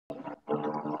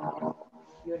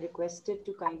You're requested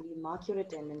to kindly mark your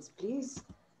attendance, please.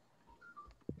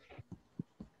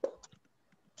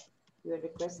 You are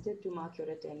requested to mark your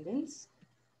attendance.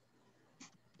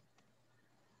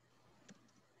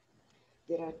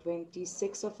 There are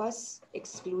 26 of us,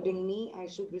 excluding me. I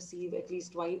should receive at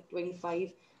least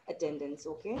 25 attendance,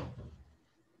 okay?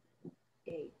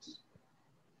 8,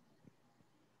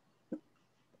 10,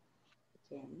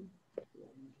 11,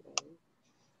 12.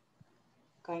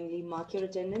 Kindly mark your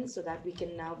attendance so that we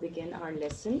can now begin our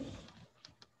lesson.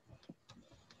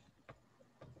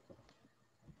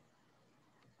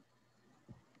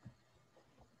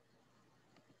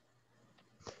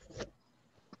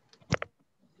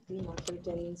 Mark your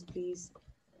attendance, please.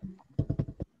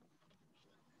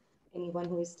 Anyone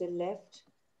who is still left?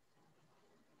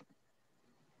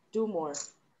 2 more.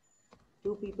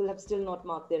 2 people have still not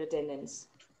marked their attendance.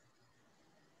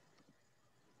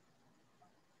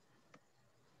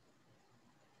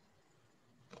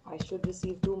 I should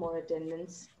receive 2 more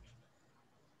attendance.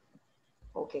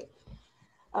 Okay.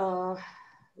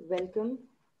 Welcome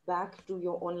back to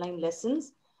your online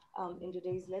lessons. In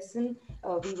today's lesson,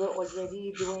 we were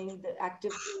already doing the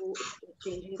active to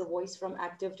changing the voice from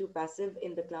active to passive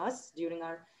in the class during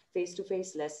our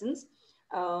face-to-face lessons.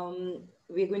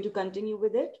 We're going to continue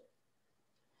with it.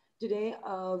 Today,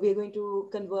 we're going to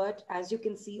convert, as you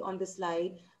can see on the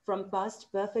slide, from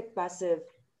past perfect passive.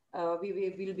 We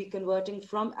will be converting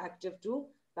from active to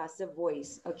passive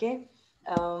voice, okay?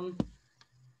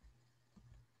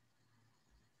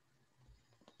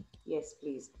 Yes,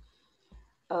 please.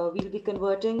 We'll be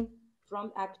converting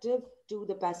from active to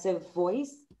the passive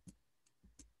voice.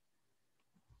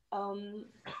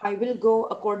 I will go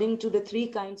according to the 3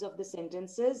 kinds of the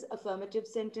sentences. Affirmative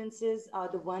sentences are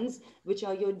the ones which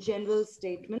are your general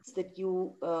statements that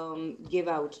you give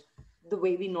out the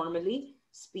way we normally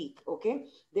speak, okay?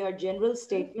 They are general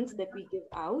statements that we give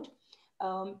out.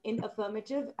 In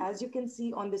affirmative, as you can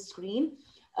see on the screen,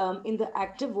 in the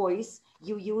active voice,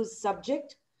 you use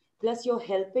subject plus your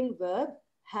helping verb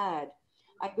had.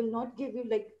 I will not give you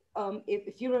like,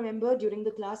 if you remember during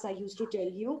the class, I used to tell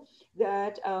you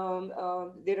that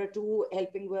there are 2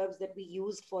 helping verbs that we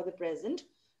used for the present,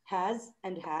 has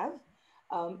and have.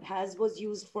 Has was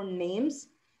used for names,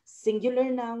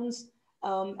 singular nouns,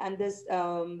 and this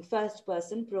first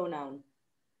person pronoun.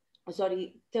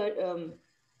 Sorry,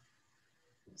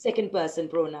 second person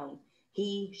pronoun.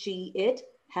 He, she, it,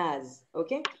 has,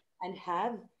 okay? And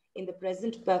have in the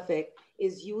present perfect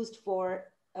is used for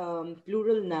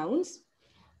plural nouns,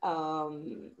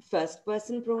 first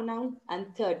person pronoun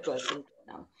and third person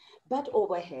pronoun. But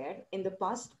over here in the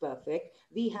past perfect,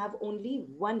 we have only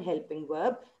one helping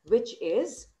verb, which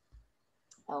is,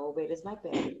 oh, where is my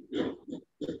pen?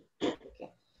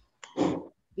 Okay.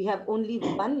 We have only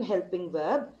one helping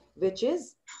verb, which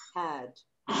is had.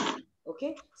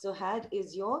 Okay, so had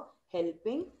is your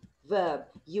helping verb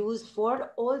used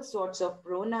for all sorts of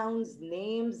pronouns,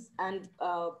 names, and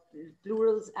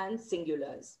plurals and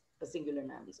singulars, singular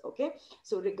nouns. Okay,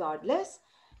 so regardless,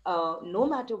 no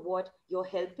matter what, your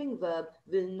helping verb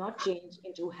will not change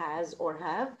into has or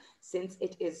have since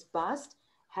it is past.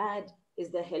 Had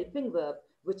is the helping verb,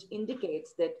 which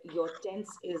indicates that your tense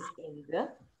is in the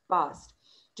past.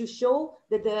 To show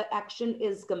that the action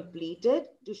is completed,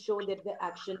 to show that the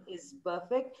action is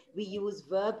perfect, we use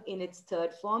verb in its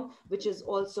third form, which is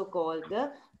also called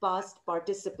the past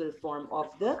participle form of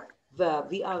the verb.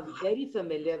 We are very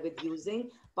familiar with using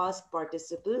past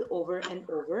participle over and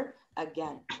over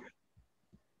again.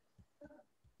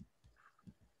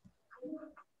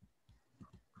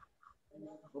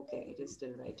 Okay, it is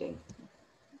still writing.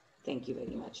 Thank you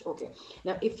very much. Okay.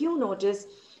 Now, if you notice,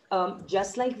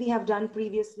 just like we have done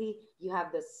previously, you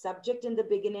have the subject in the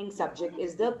beginning. Subject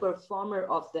is the performer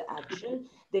of the action.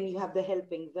 Then you have the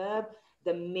helping verb,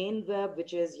 the main verb,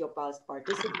 which is your past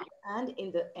participle. And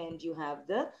in the end, you have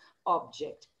the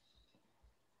object.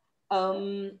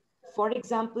 For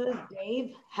example,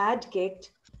 Dave had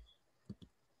kicked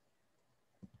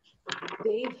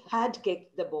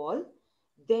the ball.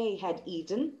 They had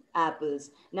eaten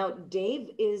apples. Now, Dave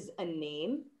is a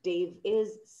name. Dave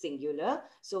is singular.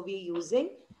 So we're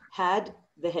using had,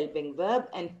 the helping verb,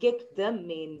 and kicked, the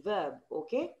main verb.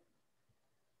 Okay?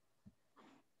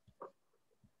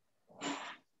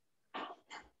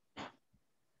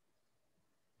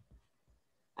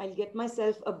 I'll get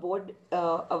myself a board,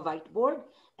 a whiteboard,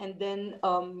 and then,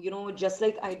 just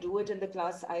like I do it in the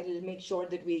class, I'll make sure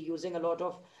that we're using a lot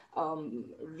of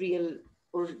real,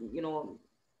 or,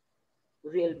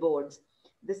 real boards.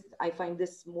 I find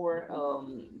this more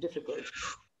difficult.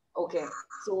 Okay,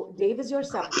 so Dave is your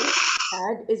subject.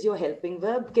 Had is your helping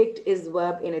verb, kicked is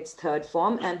verb in its third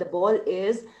form, and the ball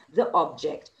is the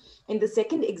object. In the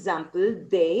second example,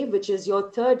 they, which is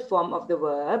your third form of the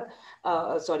verb,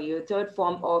 sorry, your third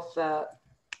form of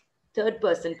third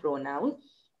person pronoun,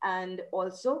 and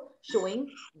also showing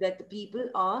that the people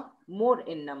are more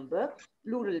in number,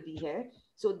 plural be here.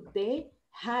 So they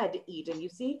had eaten. You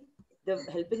see, the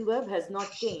helping verb has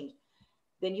not changed.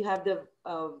 Then you have the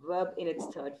verb in its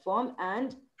third form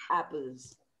and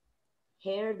apples.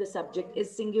 Here the subject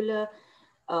is singular.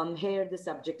 Here the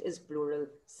subject is plural.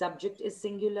 Subject is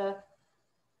singular.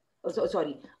 Oh,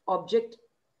 sorry. Object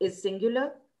is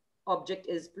singular. Object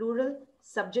is plural.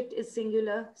 Subject is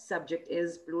singular. Subject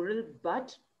is plural.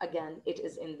 But again, it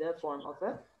is in the form of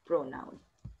a pronoun.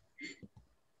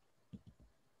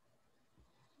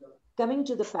 Coming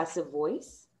to the passive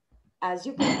voice, as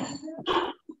you can see,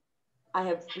 I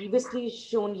have previously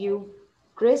shown you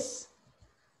Chris,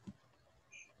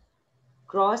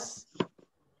 cross,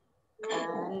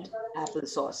 and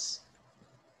applesauce.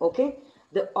 Okay,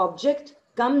 the object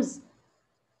comes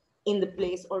in the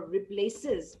place or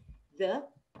replaces the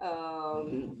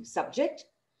subject.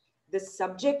 The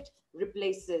subject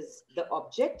replaces the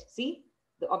object. See,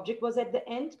 the object was at the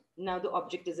end, now the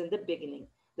object is in the beginning.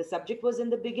 The subject was in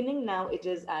the beginning, now it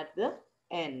is at the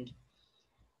end.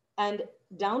 And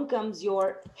down comes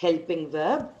your helping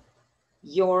verb,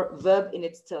 your verb in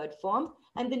its third form.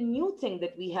 And the new thing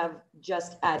that we have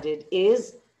just added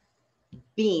is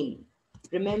been.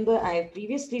 Remember, I have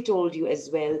previously told you as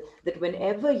well that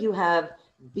whenever you have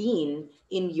been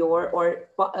in your, or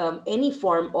any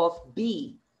form of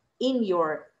be in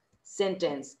your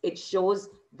sentence, it shows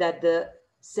that the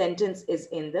sentence is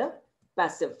in the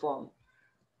passive form.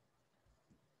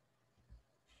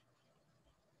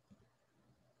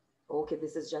 Okay,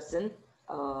 this is just in,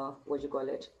 what do you call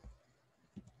it?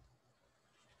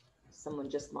 Someone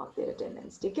just marked their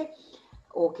attendance. Okay,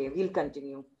 okay, we'll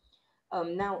continue.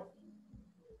 Now,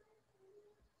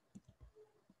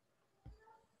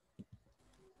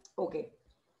 okay,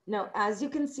 now as you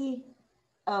can see,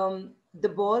 the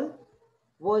ball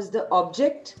was the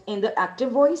object in the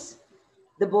active voice.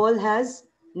 The ball has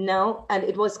now, and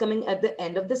it was coming at the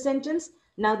end of the sentence.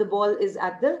 Now the ball is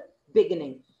at the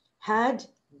beginning. Had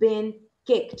been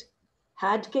kicked.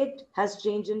 Had kicked has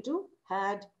changed into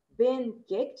had been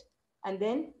kicked, and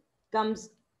then comes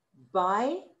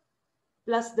by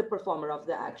plus the performer of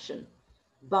the action.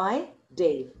 By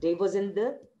Dave. Dave was in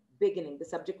the beginning. The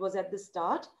subject was at the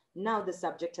start. Now the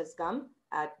subject has come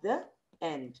at the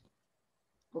end.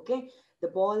 Okay, the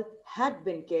ball had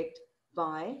been kicked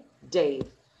by Dave.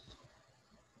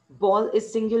 Ball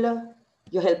is singular.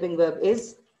 Your helping verb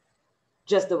is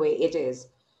just the way it is.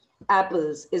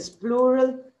 Apples is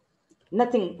plural.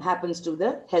 Nothing happens to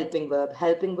the helping verb.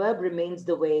 Helping verb remains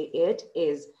the way it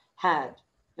is. Had.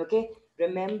 Okay,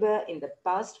 remember in the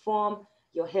past form,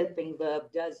 your helping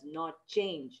verb does not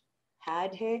change.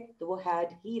 Had hai, to wo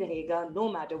had hi rahega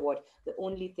no matter what. The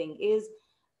only thing is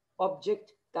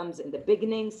object comes in the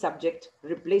beginning, subject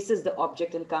replaces the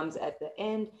object and comes at the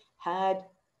end. Had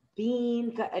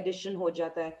been ka addition ho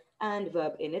jata hai, and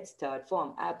verb in its third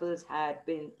form. Apples had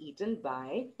been eaten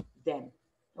by them.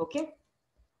 Okay.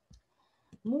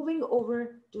 Moving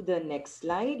over to the next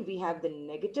slide, we have the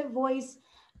negative voice.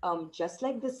 Just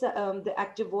like this, the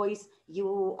active voice,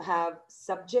 you have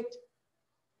subject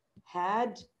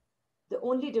had. The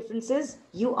only difference is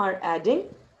you are adding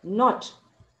not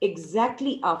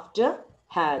exactly after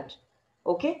had.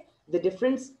 Okay, the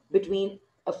difference between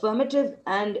affirmative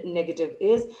and negative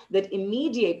is that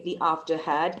immediately after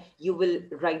had you will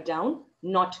write down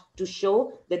not to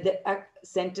show that the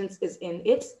sentence is in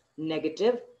its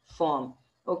negative form.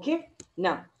 Okay,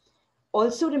 now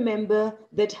also remember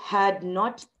that had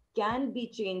not can be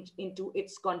changed into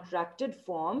its contracted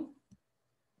form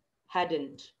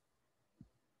hadn't.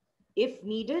 If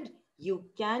needed, you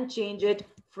can change it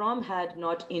from had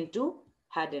not into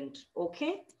hadn't.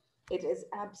 Okay, it is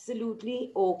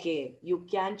absolutely okay. You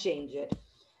can change it.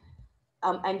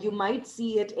 And you might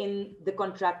see it in the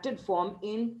contracted form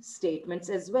in statements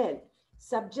as well.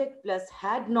 Subject plus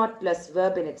had not plus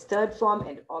verb in its third form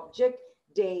and object.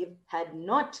 Dave had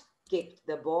not kicked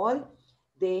the ball.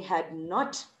 They had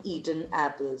not eaten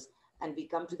apples. And we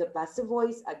come to the passive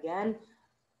voice again.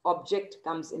 Object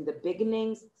comes in the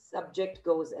beginning, subject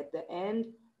goes at the end.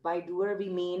 By doer, we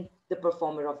mean the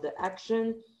performer of the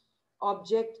action.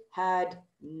 Object had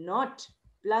not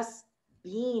plus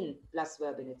been plus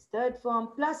verb in its third form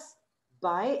plus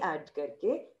by add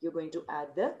karke, you're going to add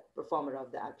the performer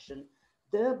of the action.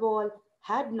 The ball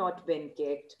had not been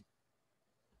kicked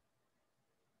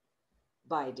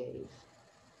by Dave.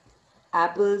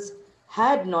 Apples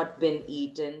had not been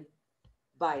eaten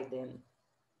by them.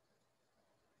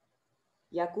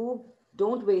 Yaqub,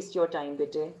 don't waste your time,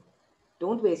 bete.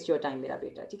 Don't waste your time, mera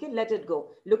beta. Okay, let it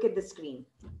go. Look at the screen.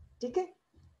 Okay,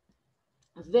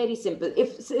 very simple.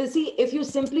 If you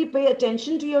simply pay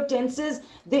attention to your tenses,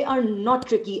 they are not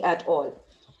tricky at all.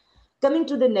 Coming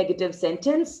to the negative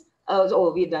sentence,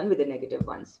 we're done with the negative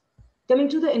ones. Coming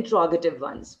to the interrogative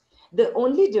ones, the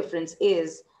only difference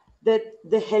is that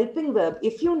the helping verb,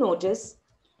 if you notice,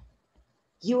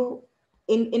 you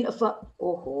in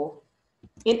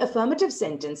affirmative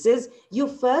sentences, you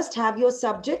first have your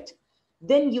subject,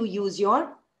 then you use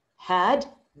your had,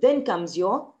 then comes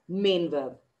your main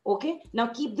verb. Okay, now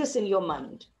keep this in your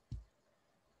mind.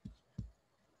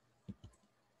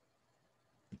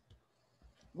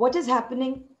 What is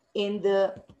happening in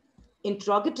the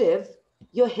interrogative?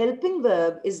 Your helping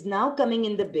verb is now coming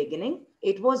in the beginning.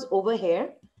 It was over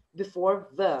here before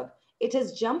verb. It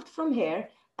has jumped from here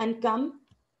and come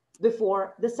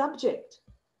before the subject.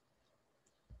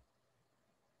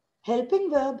 Helping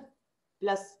verb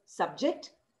plus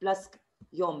subject plus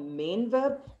your main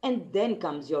verb, and then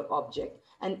comes your object.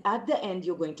 And at the end,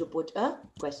 you're going to put a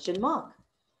question mark.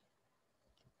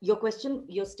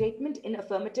 Your statement in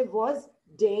affirmative was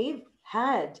Dave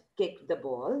had kicked the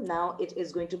ball. Now it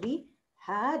is going to be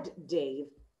had Dave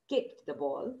kicked the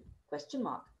ball? Question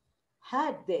mark.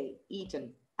 Had they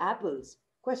eaten apples?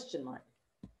 Question mark.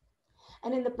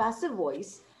 And in the passive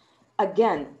voice,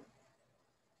 again,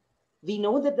 we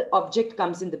know that the object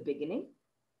comes in the beginning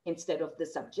instead of the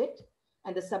subject,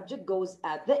 and the subject goes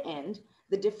at the end.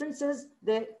 The difference is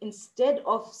that instead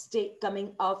of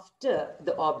coming after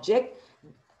the object,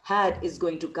 had is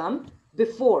going to come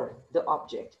before the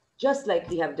object, just like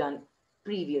we have done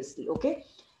previously, okay?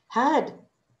 Had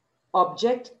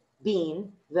object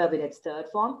been verb in its third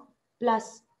form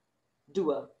plus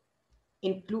doer,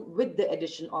 with the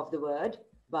addition of the word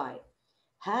by.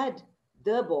 Had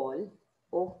the ball,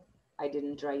 oh, I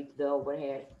didn't write the over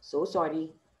here, so sorry.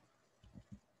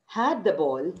 Had the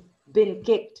ball been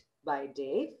kicked by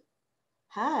Dave?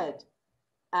 Had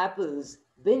apples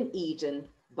been eaten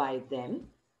by them?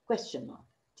 Question mark.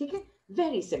 Okay?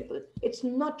 Very simple. It's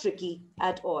not tricky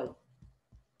at all.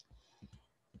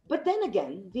 But then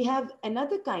again, we have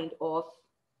another kind of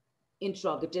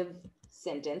interrogative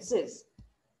sentences.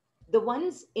 The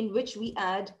ones in which we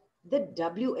add the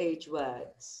WH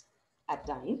words. At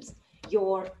times,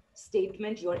 your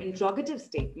statement, your interrogative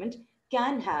statement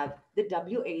can have the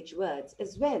WH words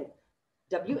as well.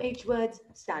 WH words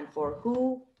stand for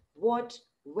who, what,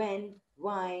 when,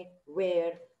 why,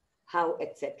 where, how,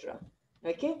 etc.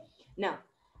 Okay? Now,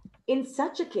 in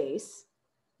such a case,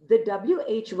 the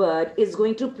WH word is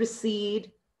going to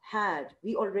precede had.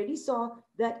 We already saw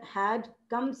that had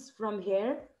comes from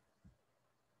here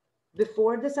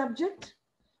before the subject.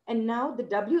 And now the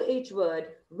WH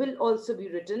word will also be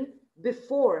written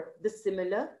before the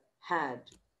similar had.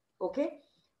 Okay?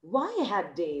 Why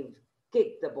had Dave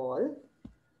kicked the ball?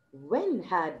 When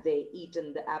had they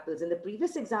eaten the apples? In the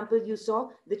previous example, you saw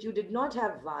that you did not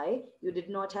have why, you did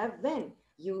not have when.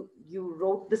 You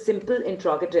wrote the simple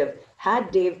interrogative.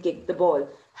 Had Dave kicked the ball?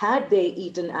 Had they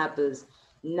eaten apples?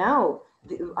 Now,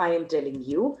 I am telling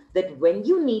you that when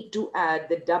you need to add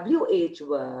the WH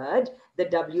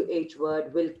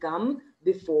word will come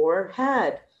before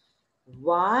had.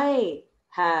 Why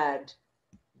had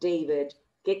David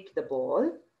kicked the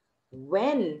ball?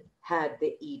 When had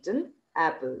they eaten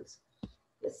apples?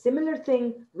 A similar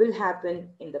thing will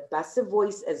happen in the passive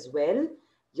voice as well.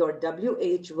 Your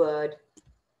WH word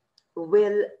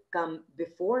will come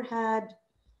before had,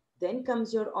 then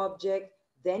comes your object,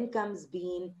 then comes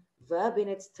been, verb in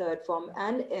its third form,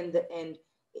 and in the end,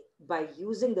 by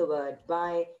using the word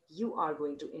by, you are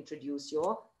going to introduce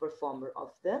your performer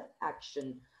of the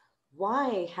action.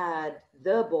 Why had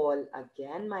the ball,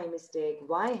 again my mistake,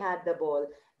 why had the ball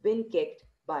been kicked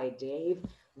by Dave?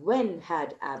 When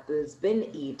had apples been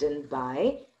eaten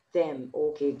by them?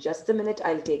 Okay, just a minute,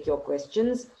 I'll take your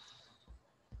questions.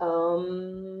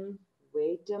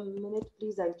 Wait a minute,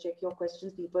 please. I'll check your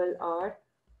questions. People are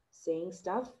saying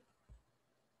stuff.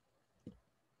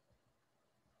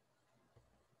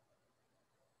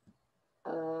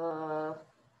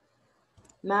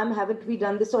 Ma'am, haven't we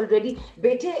done this already?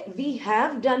 Bete, we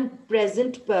have done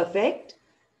present perfect,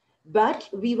 but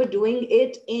we were doing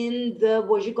it in the,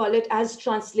 what you call it, as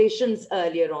translations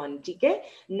earlier on. Okay?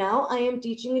 Now I am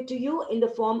teaching it to you in the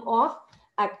form of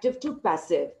active to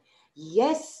passive.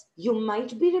 Yes, you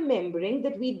might be remembering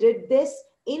that we did this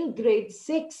in grade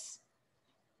 6.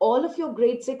 All of your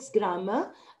grade 6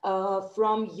 grammar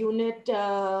from unit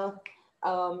 10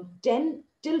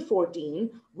 till 14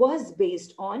 was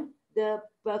based on the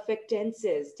perfect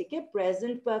tenses, okay?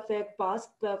 Present perfect, past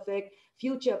perfect,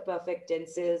 future perfect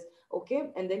tenses, okay?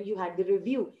 And then you had the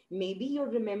review. Maybe you're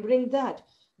remembering that.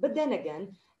 But then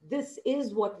again, this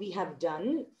is what we have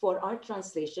done for our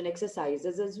translation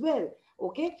exercises as well,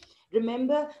 okay?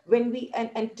 Remember when we, and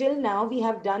until now, we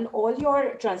have done all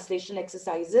your translation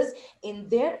exercises in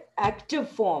their active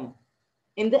form,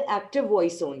 in the active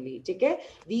voice only, okay?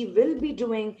 We will be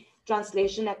doing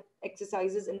translation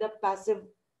exercises in the passive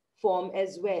form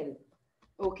as well,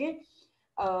 okay?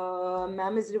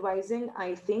 Ma'am is revising,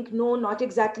 I think. No, not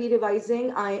exactly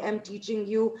revising. I am teaching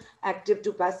you active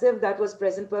to passive. That was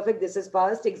present perfect. This is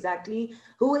past. Exactly.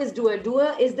 Who is doer?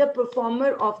 Doer is the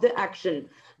performer of the action,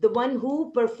 the one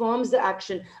who performs the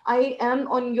action. I am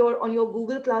on your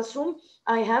Google Classroom.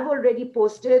 I have already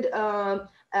posted,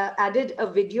 added a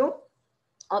video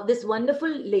of this wonderful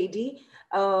lady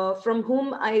from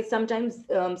whom I sometimes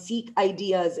seek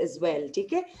ideas as well.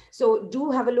 Okay, so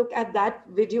do have a look at that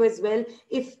video as well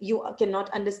if you cannot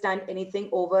understand anything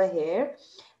over here.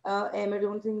 I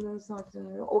don't think that's not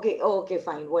okay. Oh, okay,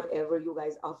 fine. Whatever you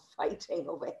guys are fighting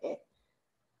over here.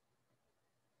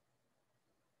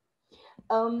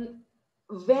 Um,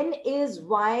 when is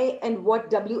why and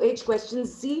what WH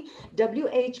questions? See,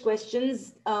 WH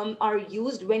questions are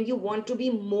used when you want to be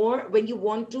more, when you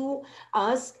want to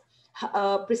ask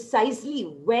precisely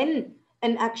when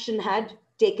an action had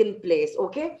taken place.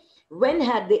 Okay, when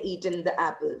had they eaten the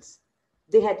apples?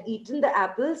 They had eaten the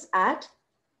apples at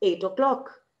 8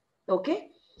 o'clock.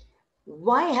 Okay,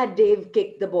 why had Dave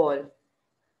kicked the ball?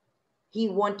 He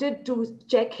wanted to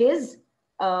check his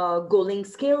goaling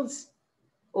skills.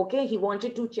 Okay, he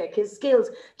wanted to check his skills,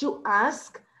 to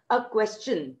ask a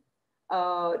question,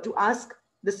 to ask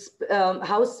this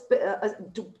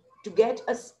to get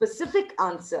a specific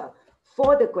answer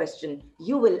for the question.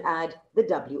 You will add the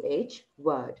WH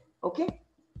word. Okay.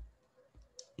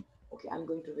 Okay, I'm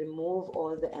going to remove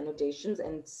all the annotations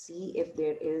and see if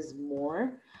there is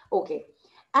more. Okay,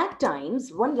 at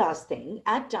times, one last thing,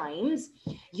 at times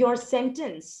your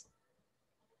sentence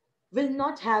will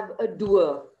not have a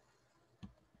doer.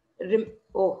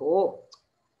 Oh,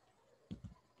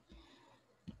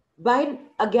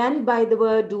 by the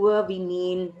word doer, we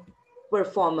mean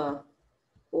performer.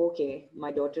 Okay,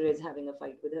 my daughter is having a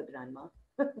fight with her grandma.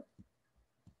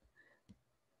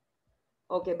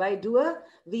 Okay, by doer,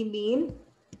 we mean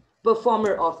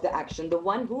performer of the action, the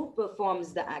one who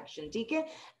performs the action. Okay?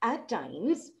 At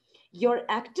times, your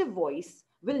active voice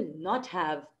will not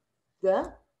have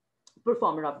the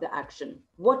performer of the action.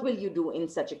 What will you do in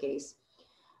such a case?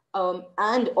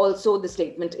 And also the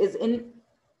statement is in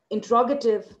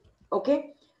interrogative.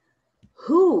 Okay?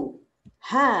 Who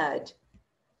had,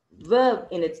 verb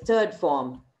in its third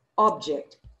form,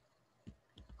 object.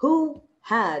 Who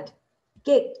had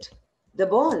kicked the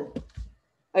ball?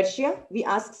 Arshia, we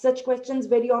ask such questions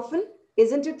very often,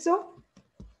 isn't it so?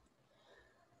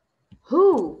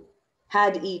 Who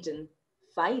had eaten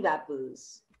 5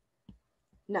 apples?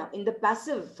 Now, in the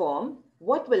passive form,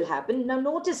 what will happen? Now,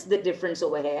 notice the difference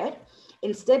over here.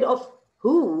 Instead of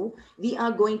who, we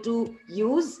are going to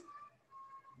use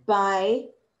by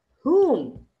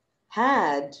whom.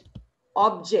 Had,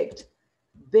 object,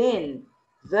 been,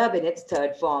 verb in its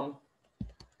third form.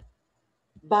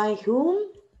 By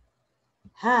whom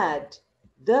had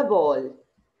the ball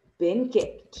been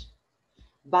kicked?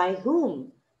 By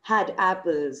whom had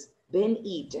apples been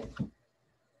eaten?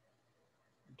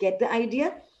 Get the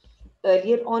idea?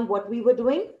 Earlier on, what we were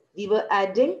doing? We were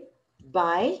adding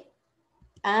by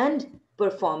and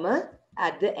performer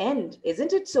at the end.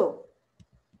 Isn't it so?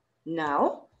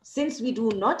 Now, since we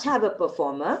do not have a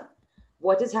performer,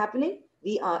 what is happening?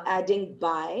 We are adding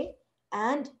by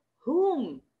and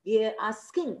whom. We are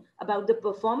asking about the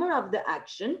performer of the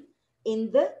action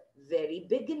in the very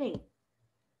beginning.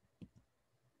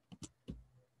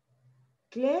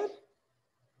 Clear?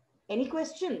 Any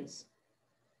questions?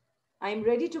 I'm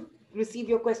ready to receive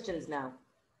your questions now.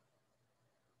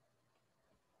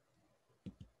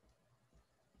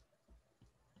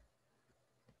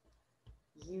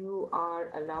 You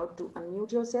are allowed to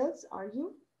unmute yourselves, are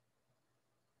you?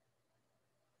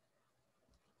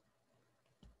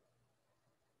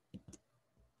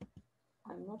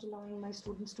 I'm not allowing my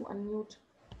students to unmute.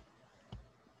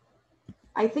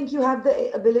 I think you have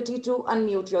the ability to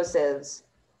unmute yourselves.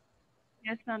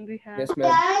 Yes, ma'am, we have. Yes,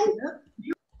 ma'am.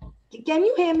 Can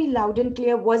you hear me loud and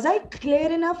clear? Was I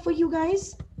clear enough for you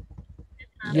guys?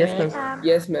 Yes, ma'am.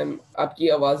 Yes, ma'am. आपकी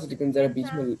आवाज लेकिन जरा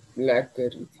बीच में lag कर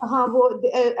रही थी. हाँ, वो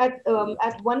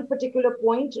at one particular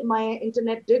point, my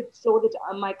internet did show that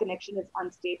my connection is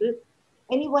unstable.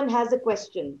 Anyone has a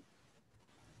question?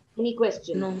 Any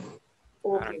question? No.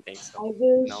 Okay. I don't think so. I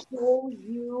will No. show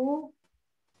you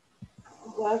the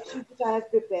worksheet that I have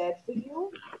prepared for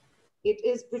you. It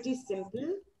is pretty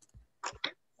simple.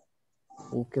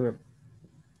 Okay, ma'am.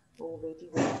 Oh, wait.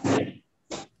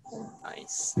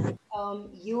 Nice.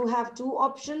 You have two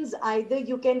options. Either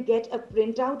you can get a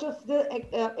printout of the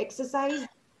exercise,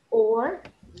 or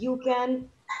you can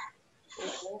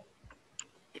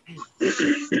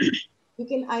you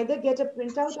can either get a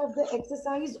printout of the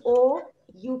exercise, or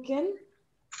you can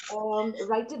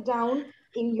write it down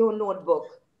in your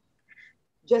notebook,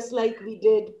 just like we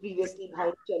did previously.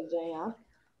 Bhai chal jaye yaar.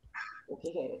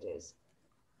 Okay, here it is.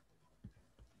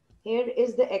 Here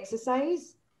is the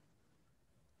exercise.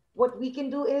 What we can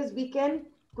do is we can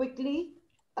quickly,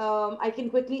 I can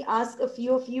quickly ask a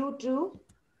few of you to,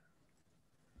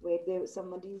 wait, there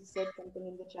somebody said something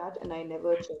in the chat and I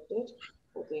never checked it.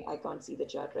 Okay, I can't see the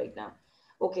chat right now.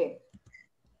 Okay.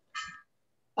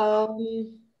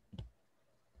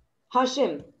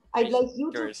 Hashim, Are I'd you like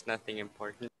you sure to, it's nothing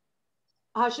important?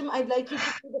 Hashim, I'd like you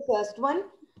to do the first one.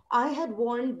 I had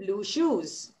worn blue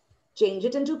shoes. Change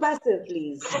it into passive,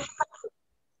 please.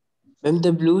 Ma'am,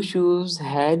 the blue shoes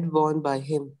had worn by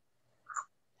him.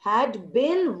 Had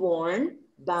been worn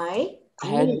by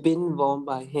Had me. been worn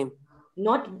by him.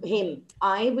 Not him.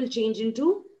 I will change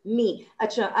into me.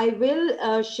 Acha, I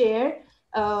will share.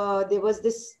 There was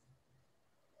this.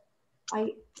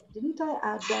 Didn't I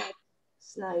add that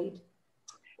slide?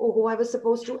 Oh, I was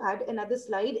supposed to add another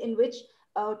slide in which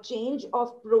change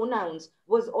of pronouns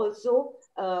was also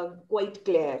quite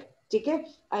clear. Okay,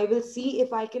 I will see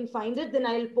if I can find it. Then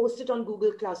I'll post it on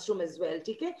Google Classroom as well.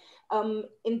 Okay,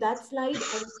 in that slide,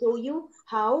 I'll show you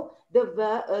how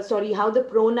how the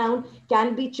pronoun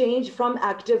can be changed from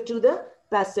active to the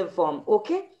passive form.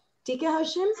 Okay, okay,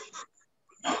 Hashim.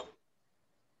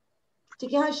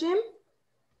 Okay, Hashim.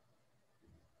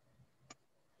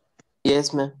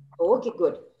 Yes, ma'am. Okay,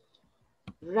 good.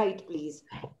 Right, please.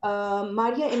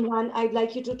 Maria Imran, I'd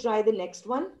like you to try the next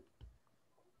one.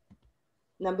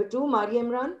 Number 2, Maria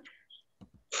Imran.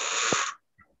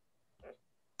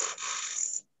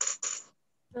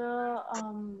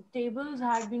 The tables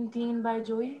had been cleaned by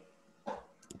Joey.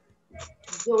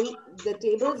 Joey, the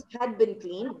tables had been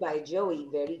cleaned by Joey.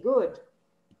 Very good.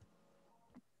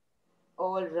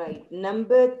 All right.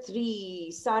 Number 3,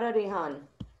 Sarah Rehan.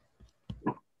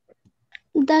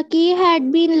 The key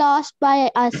had been lost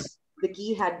by us. The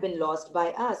key had been lost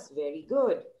by us. Very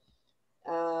good.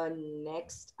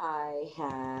 Next, I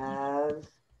have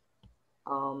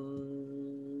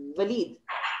Waleed.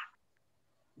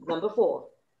 Number 4.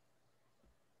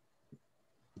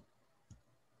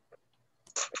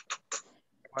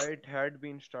 Fight had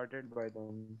been started by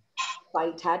them.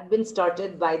 Fight had been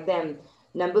started by them.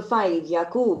 Number 5,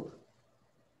 Yaqub.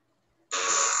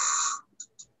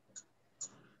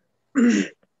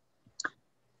 The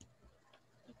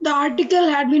article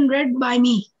had been read by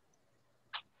me.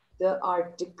 The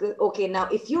article. Okay, now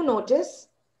if you notice,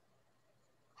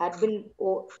 had been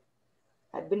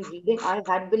reading. I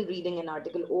had been reading an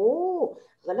article. Oh,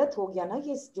 गलत हो गया ना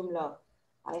ये जुमला.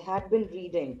 I had been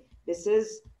reading. This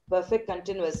is perfect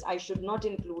continuous. I should not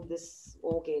include this.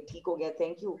 Okay, ठीक हो गया.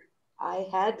 Thank you. I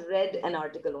had read an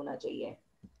article होना चाहिए.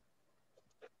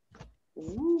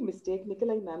 Ooh, mistake निकल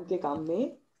आई मैम के काम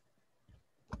में.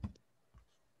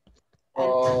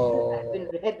 And had been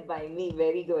read by me.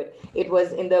 Very good. It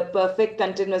was in the perfect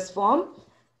continuous form.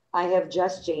 I have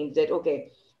just changed it.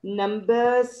 Okay.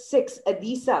 Number 6,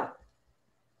 Adisa.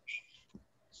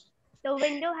 The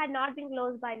window had not been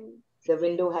closed by me. The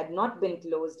window had not been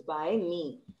closed by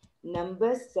me.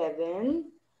 Number 7,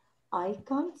 I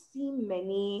can't see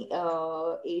many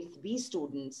 8th B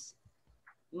students.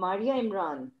 Maria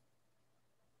Imran.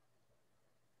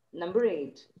 Number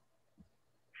 8.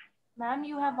 Ma'am,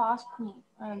 you have asked me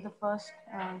the first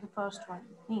one.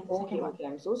 Okay, okay,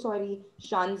 I'm so sorry.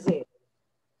 Shanze.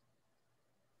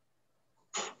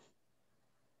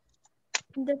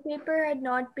 The paper had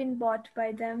not been bought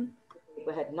by them. The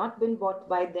paper had not been bought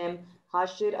by them.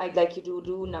 Hashir, I'd like you to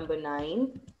do number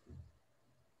 9.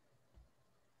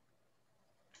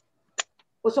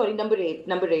 Oh, sorry, number 8.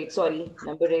 Number 8, sorry.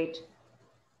 Number 8.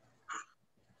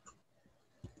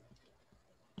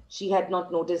 She had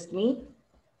not noticed me.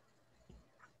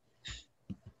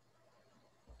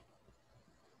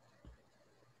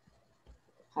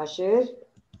 Hashir?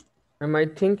 I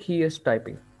think he is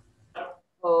typing.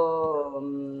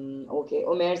 Okay.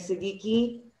 Umair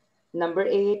Siddiqui, number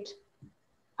 8.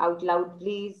 Out loud,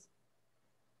 please.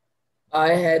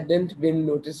 I hadn't been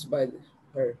noticed by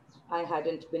her. I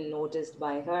hadn't been noticed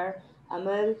by her.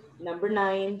 Amal, number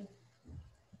 9.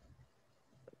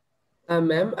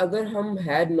 Ma'am, अगर हम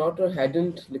had not or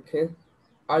hadn't लिखे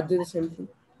Are they the same thing?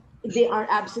 They are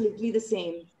absolutely the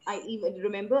same. I even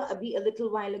remember a little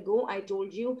while ago, I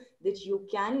told you that you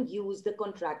can use the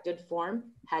contracted form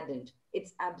hadn't.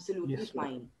 It's absolutely Yes, ma'am.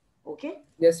 fine. Okay?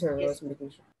 Yes, ma'am. I Yes. was making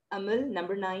sure. Amal,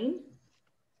 number 9.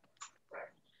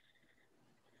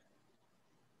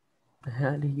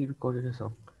 Had he recorded a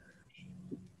song?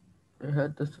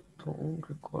 Had the song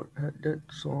had that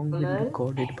song been Amal?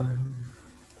 recorded by him?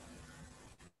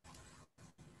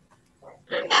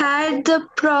 Had the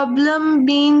problem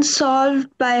been solved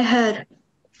by her?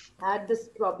 Had this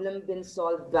problem been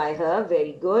solved by her?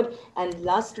 Very good. And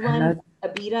last one, Had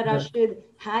Abira that Rashid,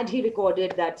 had he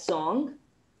recorded that song?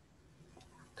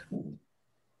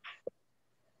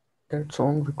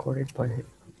 song recorded by him?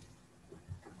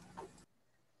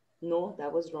 No,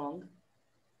 that was wrong.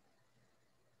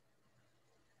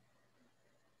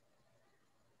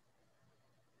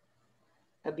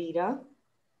 Abira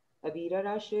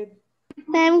Rashid.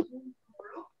 Ma'am,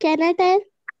 can I tell?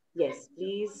 Yes,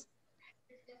 please.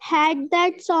 Had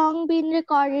that song been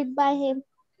recorded by him?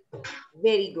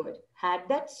 Very good. Had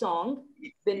that song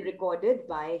been recorded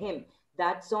by him?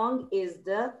 That song is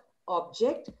the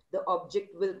object. The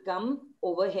object will come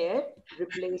over here,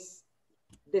 replace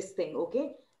this thing,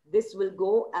 okay? This will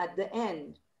go at the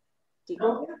end.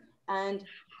 Okay? And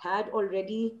had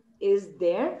already is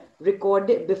there.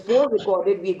 Recorded, before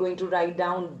recorded, we're going to write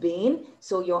down been.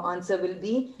 So your answer will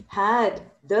be had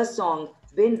the song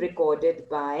been recorded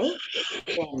by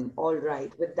them. All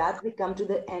right. With that, we come to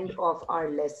the end of our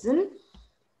lesson.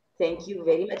 Thank you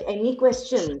very much. Any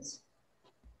questions?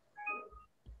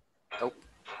 Nope.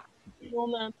 No,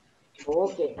 ma'am.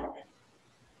 Okay.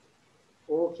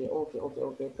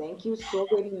 Okay. Thank you so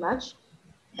very much.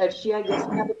 Arshia, yes,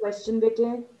 you have a question,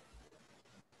 bete?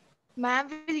 Ma'am,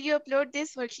 will you upload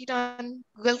this worksheet on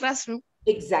Google Classroom?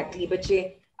 Exactly,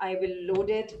 bache. I will load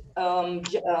it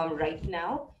right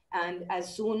now. And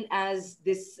as soon as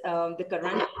this, the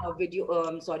current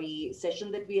video,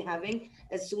 session that we're having,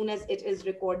 as soon as it is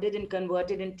recorded and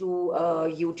converted into a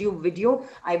YouTube video,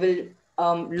 I will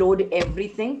load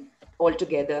everything all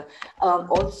together.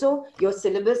 Also, your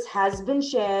syllabus has been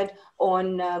shared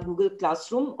on Google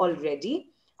Classroom already.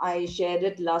 I shared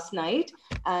it last night.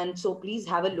 And so please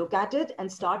have a look at it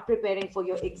and start preparing for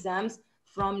your exams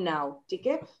from now.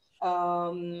 Okay?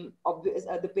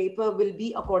 The paper will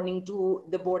be according to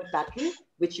the board pattern,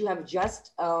 which you have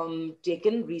just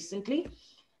taken recently.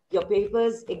 Your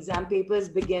papers, exam papers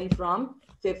begin from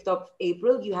 5th of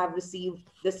April. You have received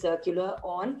the circular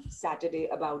on Saturday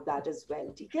about that as well.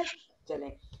 Okay?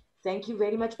 Thank you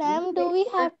very much. Ma'am, do we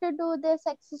have to do this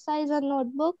exercise on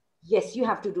notebook? Yes, you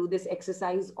have to do this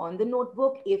exercise on the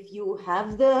notebook. If you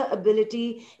have the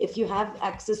ability, if you have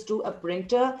access to a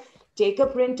printer, take a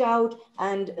printout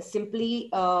and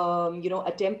simply,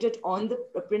 attempt it on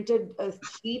the printed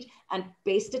sheet and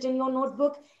paste it in your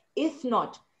notebook. If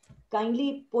not,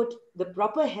 kindly put the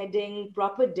proper heading,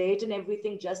 proper date and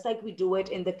everything, just like we do it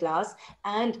in the class,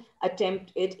 and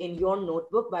attempt it in your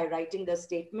notebook by writing the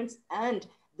statements and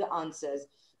the answers.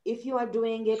 If you are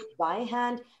doing it by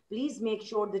hand, please make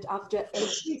sure that after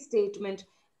every statement,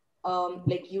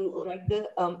 like you write the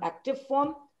active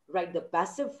form, write the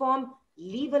passive form,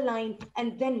 leave a line,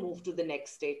 and then move to the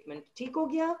next statement. Theek ho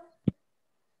gaya?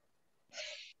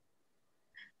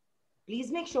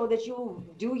 Please make sure that you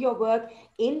do your work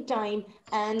in time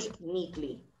and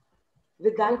neatly.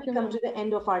 With that, we come to the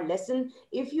end of our lesson.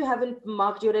 If you haven't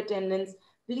marked your attendance,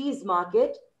 please mark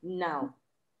it now.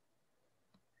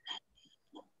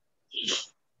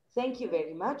 Thank you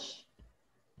very much.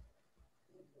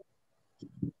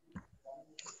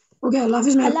 Okay, Allah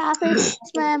Hafiz, ma'am. Allah Hafiz,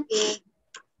 ma'am.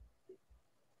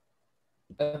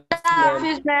 Allah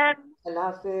Hafiz, ma'am. Allah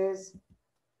Hafiz.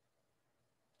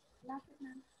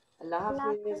 Allah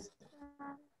Hafiz.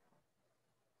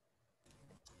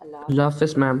 Allah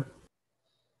Hafiz, ma'am.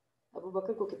 Abu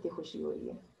बकर को कितनी खुशी हो रही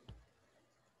है